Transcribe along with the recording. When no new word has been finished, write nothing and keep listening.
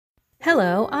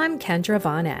Hello, I'm Kendra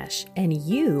Von Esch, and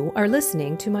you are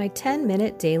listening to my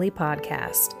 10-minute daily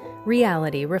podcast,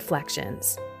 Reality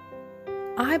Reflections.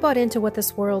 I bought into what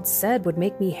this world said would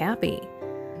make me happy.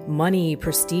 Money,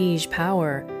 prestige,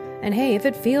 power. And hey, if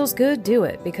it feels good, do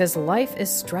it, because life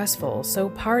is stressful, so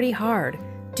party hard.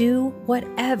 Do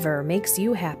whatever makes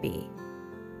you happy.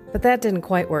 But that didn't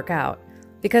quite work out,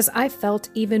 because I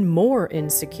felt even more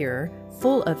insecure,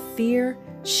 full of fear,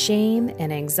 shame,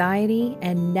 and anxiety,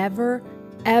 and never,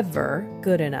 ever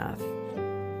good enough.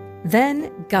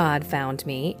 Then God found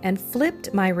me and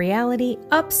flipped my reality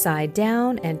upside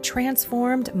down and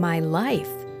transformed my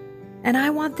life. And I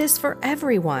want this for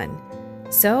everyone.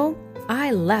 So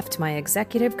I left my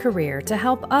executive career to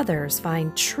help others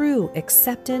find true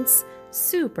acceptance,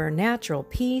 supernatural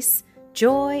peace,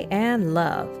 joy, and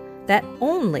love that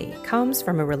only comes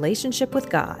from a relationship with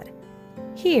God.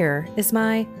 Here is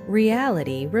my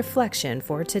reality reflection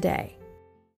for today.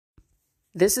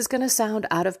 This is going to sound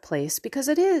out of place because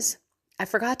it is. I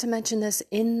forgot to mention this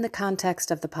in the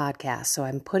context of the podcast, so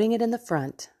I'm putting it in the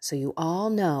front so you all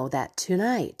know that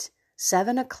tonight,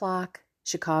 7 o'clock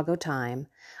Chicago time,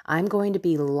 I'm going to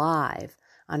be live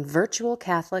on Virtual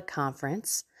Catholic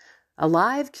Conference, a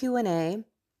live Q&A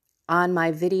on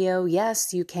my video.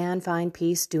 Yes, you can find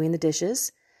peace doing the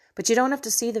dishes. But you don't have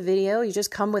to see the video. You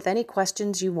just come with any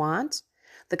questions you want.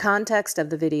 The context of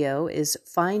the video is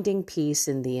finding peace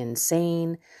in the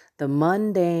insane, the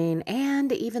mundane,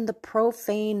 and even the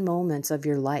profane moments of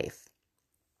your life.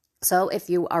 So if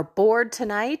you are bored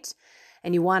tonight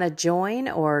and you want to join,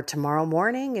 or tomorrow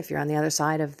morning, if you're on the other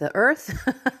side of the earth,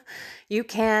 you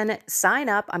can sign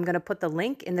up. I'm going to put the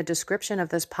link in the description of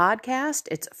this podcast.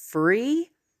 It's free.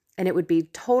 And it would be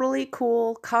totally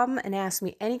cool. Come and ask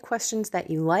me any questions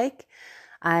that you like.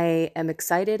 I am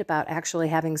excited about actually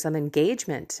having some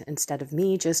engagement instead of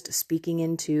me just speaking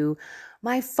into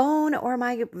my phone or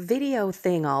my video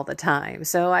thing all the time.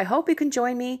 So I hope you can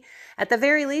join me. At the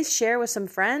very least, share with some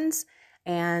friends.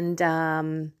 And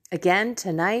again,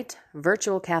 tonight,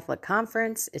 Virtual Catholic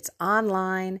Conference. It's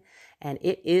online and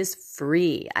it is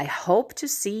free. I hope to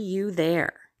see you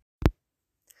there.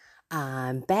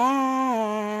 I'm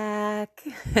back,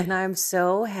 and I'm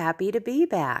so happy to be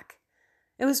back.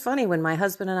 It was funny when my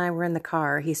husband and I were in the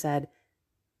car, he said,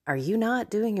 "Are you not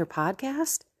doing your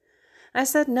podcast?" I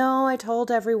said, "No, I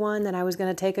told everyone that I was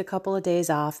going to take a couple of days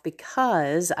off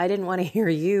because I didn't want to hear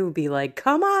you be like,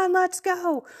 'Come on, let's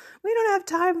go. We don't have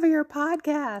time for your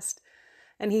podcast.'"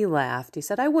 And he laughed. He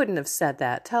said, "I wouldn't have said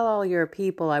that. Tell all your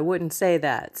people I wouldn't say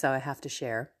that." So I have to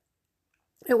share.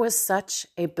 It was such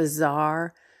a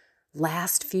bizarre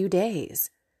last few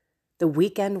days. The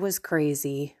weekend was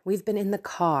crazy. We've been in the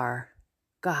car,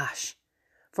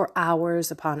 for hours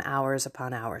upon hours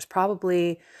upon hours,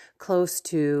 probably close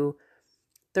to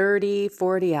 30,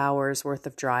 40 hours worth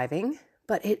of driving,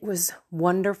 but it was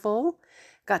wonderful.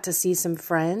 Got to see some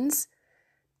friends.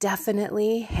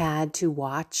 Definitely had to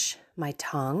watch my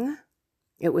tongue.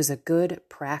 It was a good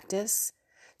practice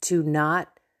to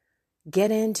not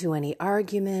get into any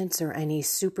arguments or any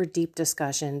super deep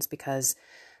discussions, because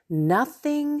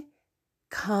nothing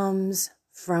comes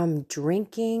from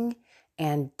drinking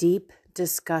and deep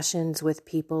discussions with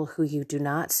people who you do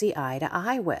not see eye to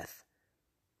eye with.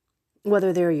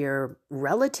 Whether they're your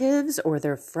relatives or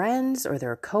their friends or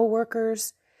their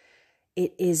coworkers,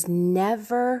 it is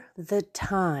never the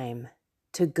time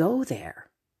to go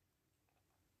there.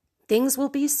 Things will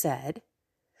be said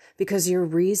because your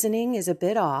reasoning is a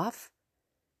bit off.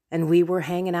 And we were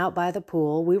hanging out by the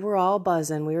pool. We were all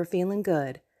buzzing. We were feeling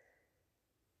good.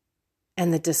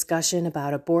 And the discussion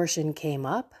about abortion came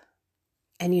up.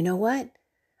 And you know what?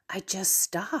 I just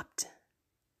stopped.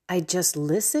 I just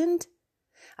listened.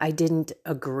 I didn't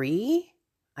agree.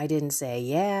 I didn't say,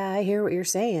 "Yeah, I hear what you're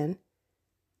saying."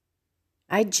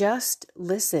 I just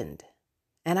listened.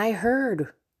 And I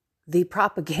heard the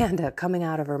propaganda coming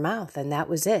out of her mouth. And that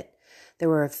was it. There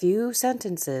were a few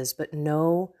sentences, but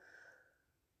no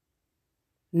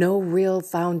real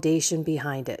foundation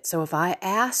behind it. So if I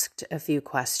asked a few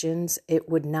questions, it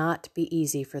would not be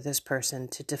easy for this person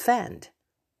to defend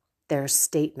their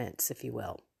statements, if you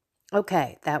will.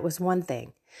 Okay, that was one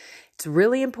thing. It's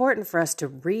really important for us to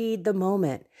read the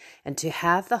moment and to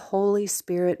have the Holy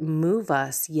Spirit move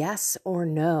us, yes or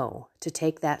no, to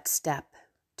take that step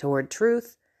toward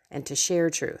truth and to share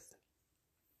truth.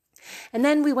 And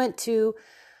then we went to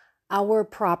our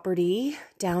property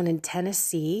down in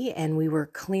Tennessee, and we were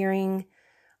clearing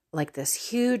like this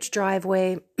huge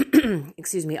driveway,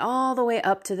 all the way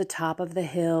up to the top of the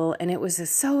hill. And it was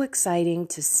so exciting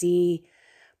to see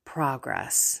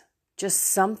progress, just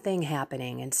something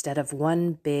happening instead of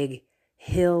one big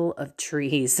hill of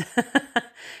trees.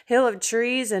 Hill of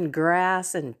trees and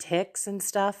grass and ticks and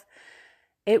stuff.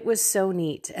 It was so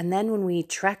neat. And then when we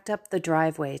trekked up the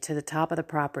driveway to the top of the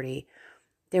property,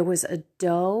 there was a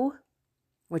doe,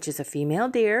 which is a female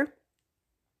deer.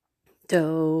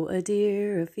 Doe, a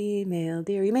deer, a female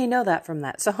deer. You may know that from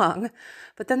that song.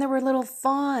 But then there were little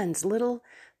fawns, little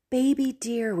baby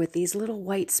deer with these little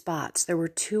white spots. There were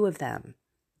 2 of them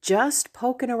just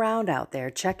poking around out there,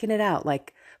 checking it out.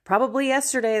 Like probably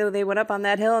yesterday they went up on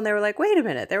that hill and they were like, wait a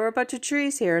minute, there were a bunch of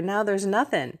trees here and now there's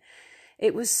nothing.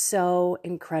 It was so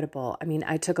incredible. I mean,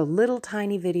 I took a little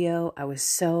tiny video. I was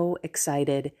so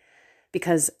excited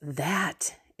because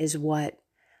that is what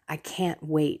I can't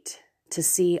wait to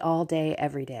see all day,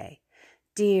 every day.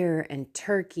 Deer and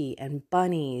turkey and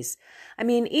bunnies. I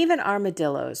mean, even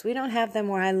armadillos. We don't have them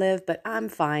where I live, but I'm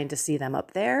fine to see them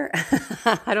up there.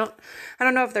 I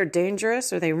don't know if they're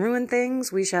dangerous or they ruin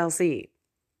things. We shall see.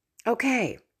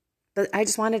 Okay, but I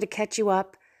just wanted to catch you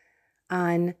up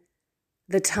on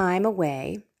the time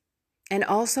away and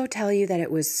also tell you that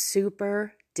it was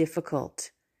super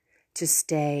difficult to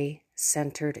stay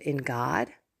centered in God.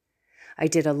 I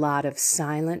did a lot of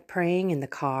silent praying in the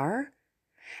car.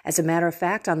 As a matter of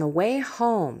fact, on the way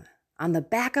home, on the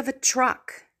back of a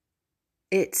truck,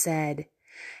 it said,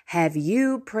 have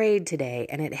you prayed today?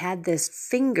 And it had this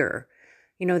finger,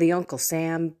 you know, the Uncle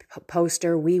Sam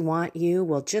poster, we want you.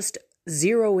 Well, just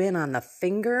zero in on the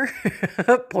finger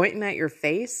pointing at your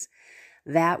face.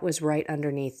 That was right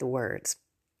underneath the words.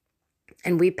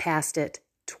 And we passed it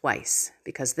twice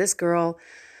because this girl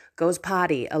goes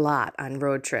potty a lot on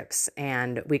road trips.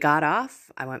 And we got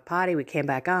off, I went potty, we came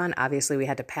back on. Obviously, we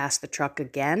had to pass the truck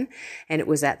again. And it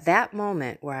was at that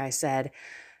moment where I said,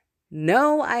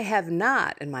 no, I have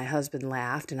not. And my husband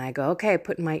laughed and I go, okay,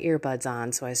 putting my earbuds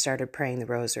on. So I started praying the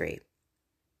rosary.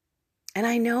 And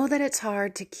I know that it's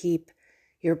hard to keep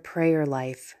your prayer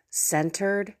life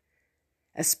centered,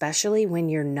 especially when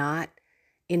you're not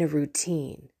in a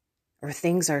routine or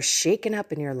things are shaken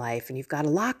up in your life and you've got a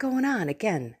lot going on.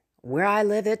 Again, where I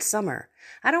live, it's summer.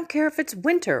 I don't care if it's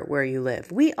winter where you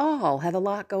live. We all have a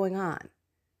lot going on.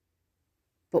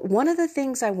 But one of the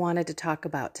things I wanted to talk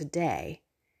about today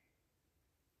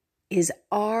is,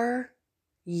 are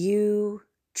you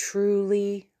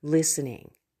truly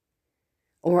listening?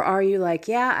 Or are you like,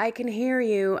 yeah, I can hear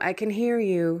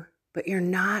you, but you're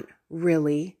not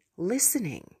really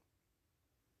listening?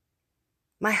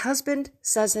 My husband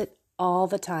says it all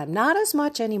the time, not as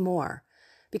much anymore,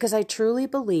 because I truly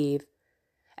believe,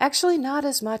 actually not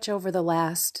as much over the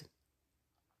last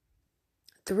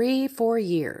 3-4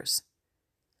 years,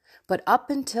 but up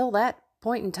until that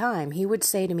point in time, he would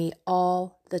say to me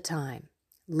all the time,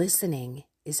 listening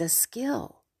is a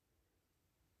skill.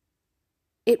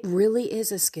 It really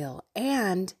is a skill,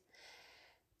 and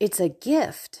it's a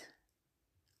gift.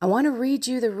 I want to read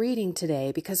you the reading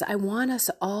today because I want us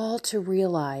all to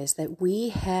realize that we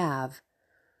have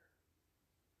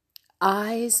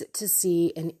eyes to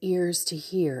see and ears to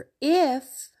hear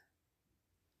if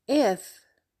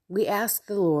we ask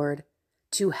the Lord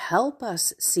to help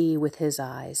us see with his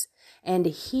eyes and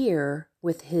hear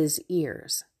with his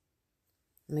ears.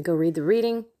 Let me go read the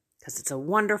reading because it's a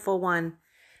wonderful one.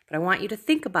 But I want you to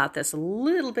think about this a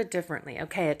little bit differently.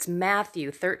 Okay, it's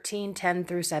Matthew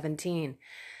 13:10-17.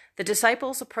 The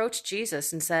disciples approached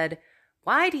Jesus and said,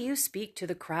 "Why do you speak to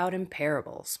the crowd in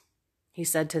parables?" He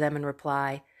said to them in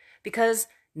reply, "Because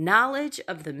knowledge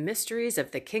of the mysteries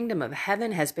of the kingdom of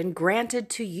heaven has been granted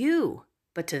to you,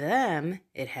 but to them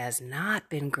it has not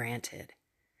been granted.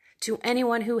 To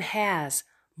anyone who has,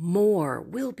 more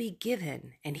will be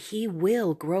given, and he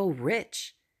will grow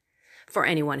rich. For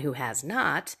anyone who has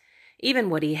not, even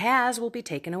what he has will be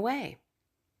taken away.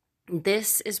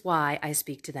 This is why I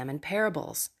speak to them in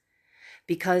parables,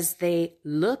 because they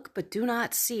look but do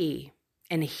not see,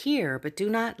 and hear but do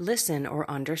not listen or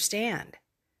understand.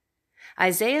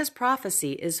 Isaiah's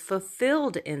prophecy is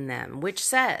fulfilled in them, which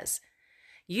says,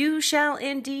 'You shall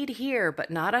indeed hear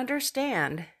but not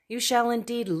understand. You shall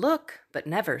indeed look but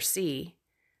never see.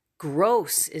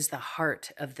 Gross is the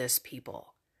heart of this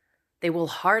people. They will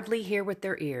hardly hear with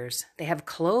their ears. They have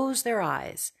closed their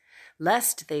eyes,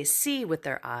 lest they see with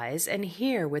their eyes and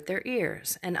hear with their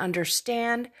ears and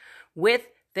understand with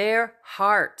their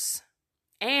hearts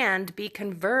and be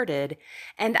converted,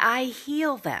 and I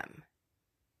heal them.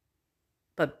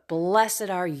 But blessed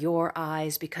are your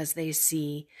eyes because they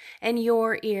see, and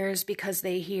your ears because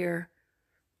they hear.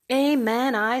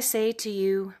 Amen, I say to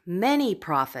you, many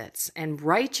prophets and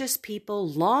righteous people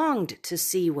longed to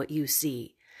see what you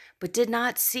see, but did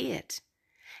not see it,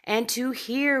 and to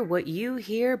hear what you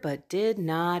hear, but did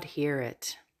not hear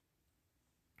it."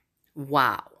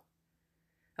 Wow.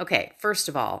 Okay, first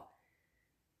of all,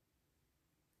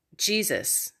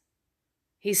 Jesus,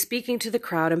 he's speaking to the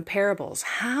crowd in parables.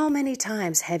 How many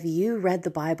times have you read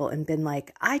the Bible and been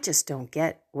like, I just don't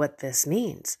get what this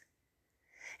means?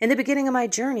 In the beginning of my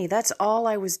journey, that's all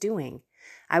I was doing.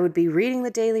 I would be reading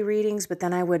the daily readings, but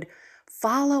then I would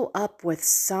follow up with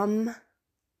some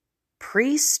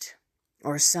priest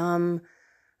or some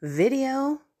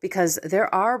video, because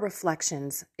there are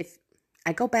reflections. If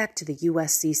I go back to the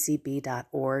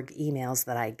usccb.org emails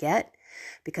that I get,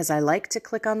 because I like to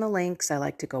click on the links, I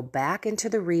like to go back into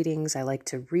the readings, I like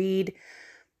to read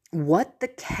what the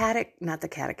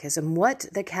what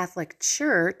the Catholic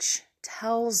Church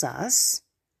tells us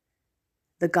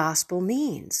the gospel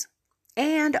means.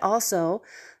 And also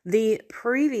the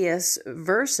previous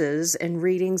verses and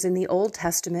readings in the Old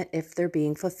Testament, if they're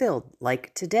being fulfilled,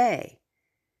 like today.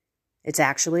 It's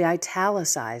actually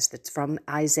italicized. It's from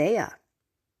Isaiah,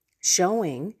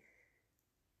 showing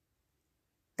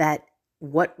that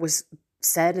what was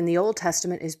said in the Old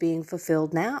Testament is being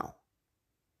fulfilled now.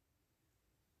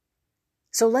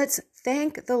 So let's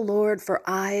thank the Lord for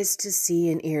eyes to see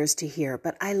and ears to hear.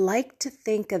 But I like to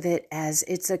think of it as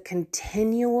it's a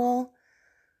continual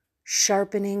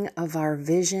sharpening of our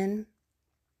vision.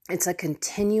 It's a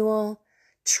continual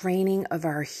training of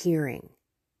our hearing.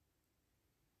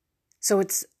 So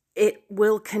it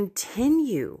will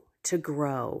continue to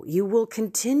grow. You will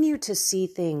continue to see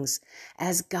things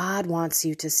as God wants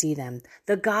you to see them.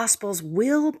 The Gospels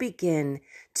will begin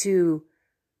to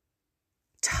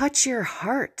touch your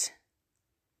heart.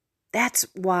 That's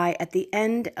why at the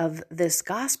end of this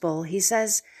Gospel, he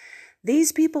says,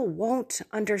 these people won't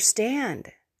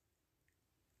understand.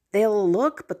 They'll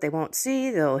look, but they won't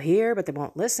see. They'll hear, but they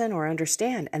won't listen or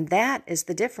understand. And that is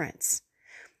the difference.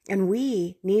 And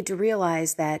we need to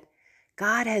realize that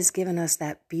God has given us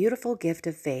that beautiful gift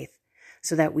of faith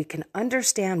so that we can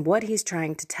understand what he's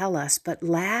trying to tell us. But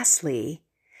lastly,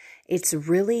 it's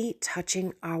really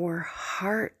touching our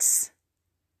hearts,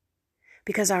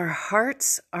 because our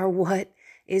hearts are what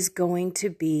is going to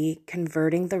be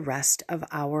converting the rest of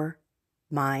our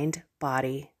mind,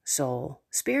 body, soul,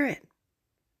 spirit.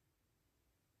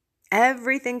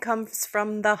 Everything comes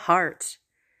from the heart.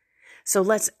 So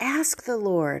let's ask the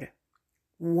Lord,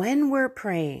 when we're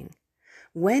praying,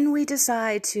 when we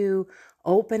decide to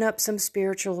open up some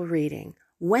spiritual reading,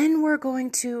 when we're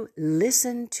going to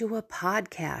listen to a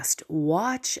podcast,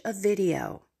 watch a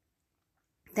video,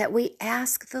 that we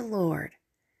ask the Lord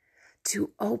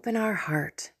to open our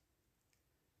heart,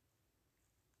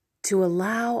 to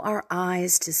allow our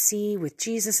eyes to see with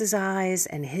Jesus's eyes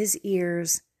and his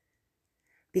ears,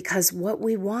 because what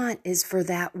we want is for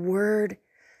that word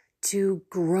to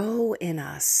grow in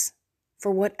us,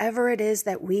 for whatever it is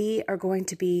that we are going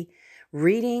to be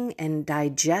reading and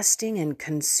digesting and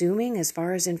consuming as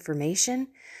far as information,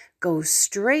 go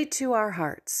straight to our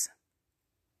hearts.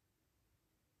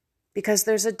 Because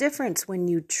there's a difference when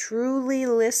you truly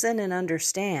listen and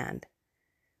understand,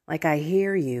 like I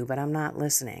hear you, but I'm not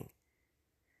listening.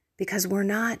 Because we're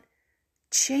not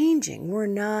changing. We're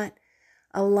not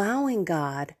allowing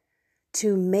God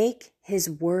to make his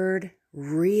word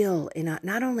real in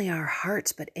not only our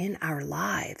hearts, but in our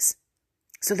lives,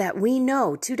 so that we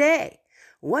know today,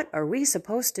 what are we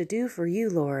supposed to do for you,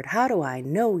 Lord? How do I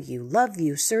know you, love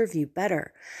you, serve you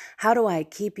better? How do I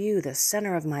keep you the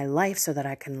center of my life so that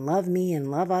I can love me and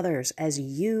love others as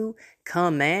you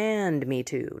command me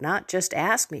to? Not just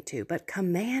ask me to, but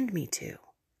command me to.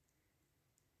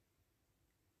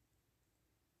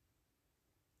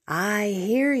 I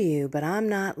hear you, but I'm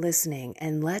not listening.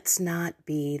 And let's not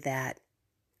be that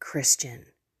Christian.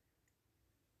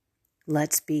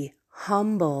 Let's be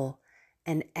humble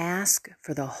and ask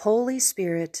for the Holy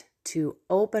Spirit to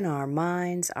open our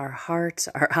minds, our hearts,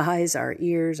 our eyes, our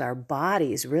ears, our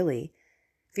bodies, really.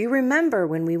 If you remember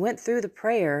when we went through the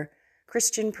prayer,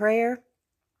 Christian prayer,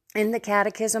 in the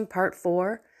Catechism, Part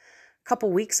 4, a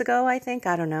couple weeks ago, I think,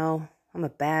 I don't know. I'm a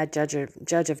bad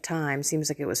judge of time. Seems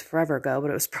like it was forever ago, but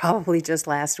it was probably just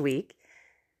last week.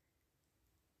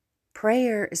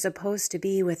 Prayer is supposed to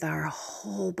be with our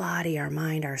whole body, our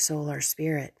mind, our soul, our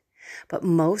spirit. But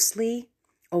mostly,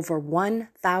 over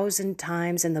 1,000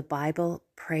 times in the Bible,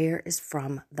 prayer is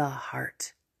from the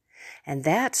heart. And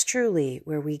that's truly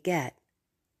where we get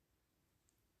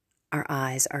our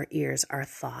eyes, our ears, our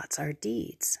thoughts, our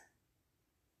deeds.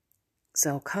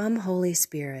 So come, Holy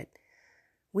Spirit.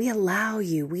 We allow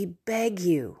you, we beg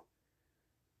you.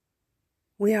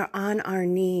 We are on our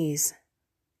knees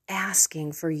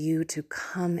asking for you to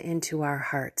come into our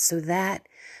hearts so that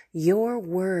your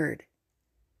word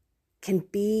can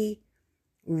be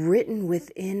written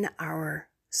within our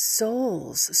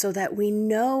souls so that we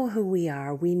know who we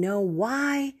are. We know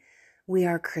why we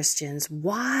are Christians,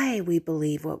 why we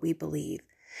believe what we believe,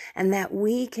 and that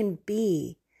we can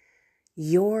be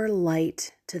your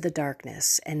light to the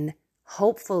darkness and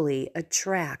hopefully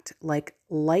attract, like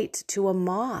light to a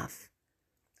moth,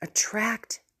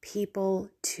 attract people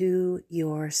to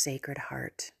your sacred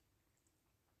heart.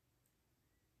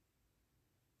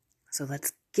 So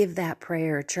let's give that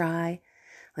prayer a try.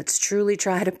 Let's truly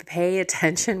try to pay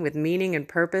attention with meaning and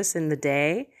purpose in the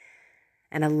day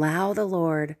and allow the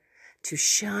Lord to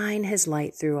shine his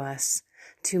light through us,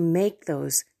 to make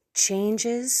those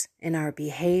changes in our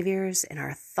behaviors, in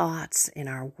our thoughts, in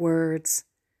our words,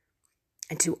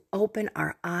 and to open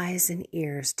our eyes and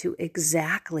ears to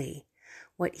exactly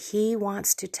what he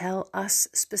wants to tell us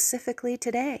specifically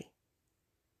today.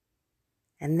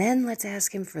 And then let's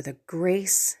ask him for the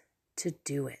grace to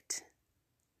do it.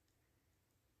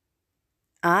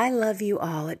 I love you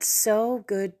all. It's so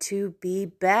good to be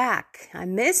back. I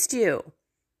missed you.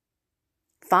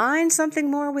 Find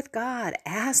something more with God.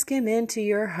 Ask him into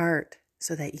your heart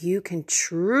so that you can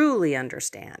truly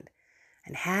understand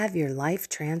and have your life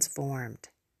transformed.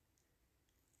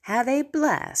 Have a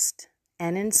blessed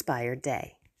and inspired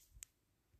day.